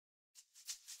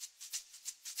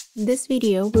In this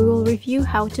video, we will review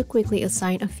how to quickly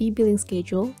assign a fee billing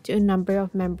schedule to a number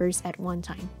of members at one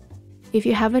time. If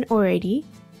you haven't already,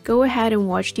 go ahead and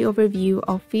watch the overview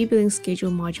of fee billing schedule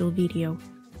module video.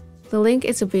 The link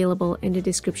is available in the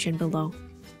description below.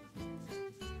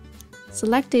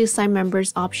 Select the Assign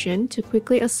Members option to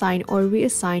quickly assign or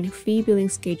reassign fee billing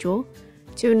schedule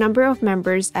to a number of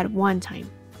members at one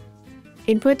time.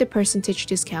 Input the percentage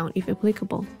discount if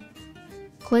applicable.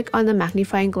 Click on the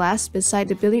magnifying glass beside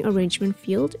the billing arrangement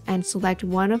field and select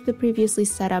one of the previously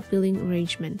set up billing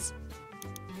arrangements.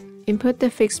 Input the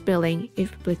fixed billing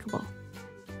if applicable.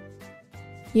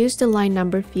 Use the line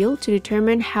number field to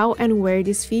determine how and where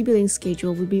this fee billing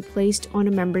schedule will be placed on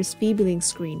a member's fee billing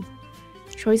screen.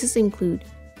 Choices include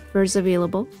first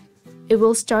available. It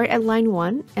will start at line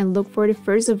 1 and look for the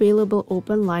first available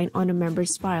open line on a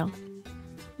member's file.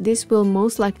 This will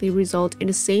most likely result in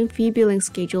the same fee billing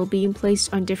schedule being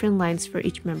placed on different lines for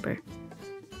each member.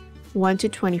 1 to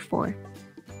 24.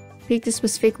 Pick the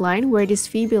specific line where this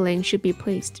fee billing should be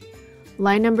placed.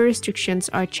 Line number restrictions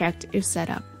are checked if set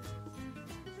up.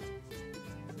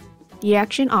 The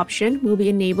action option will be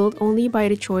enabled only by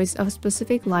the choice of a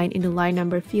specific line in the line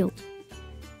number field.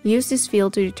 Use this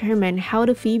field to determine how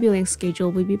the fee billing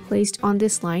schedule will be placed on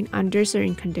this line under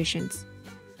certain conditions.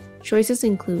 Choices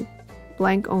include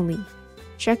blank only.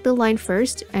 Check the line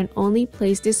first and only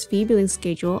place this fee billing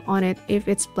schedule on it if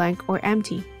it's blank or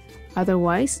empty.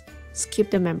 Otherwise, skip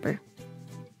the member.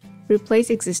 Replace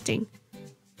existing.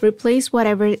 Replace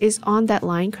whatever is on that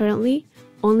line currently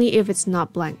only if it's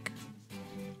not blank.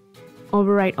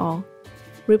 Override all.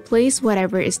 Replace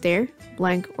whatever is there,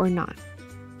 blank or not.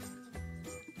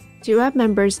 To add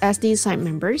members as the assigned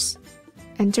members,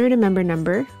 enter the member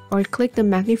number or click the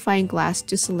magnifying glass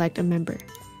to select a member.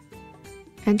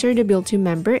 Enter the Bill To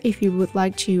member if you would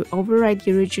like to override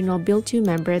the original Bill To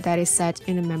member that is set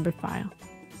in a member file.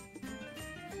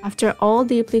 After all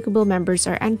the applicable members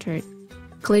are entered,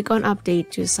 click on Update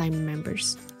to assign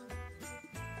members.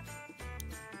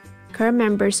 Current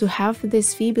members who have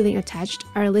this fee billing attached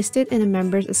are listed in the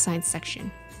Members Assigned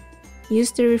section.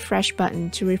 Use the Refresh button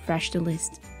to refresh the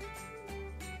list.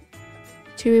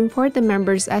 To import the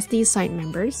members as the assigned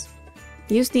members,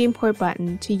 use the Import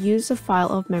button to use a file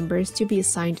of members to be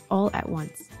assigned all at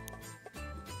once.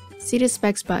 See the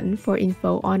Specs button for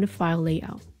info on the file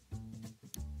layout.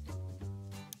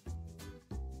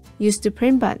 Use the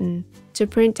Print button to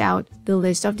print out the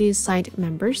list of the assigned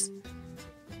members,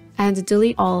 and the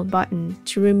Delete All button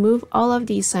to remove all of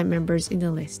the assigned members in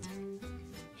the list.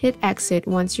 Hit Exit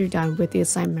once you're done with the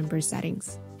assigned member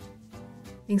settings.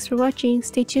 Thanks for watching.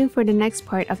 Stay tuned for the next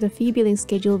part of the fee billing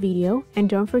schedule video and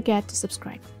don't forget to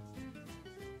subscribe.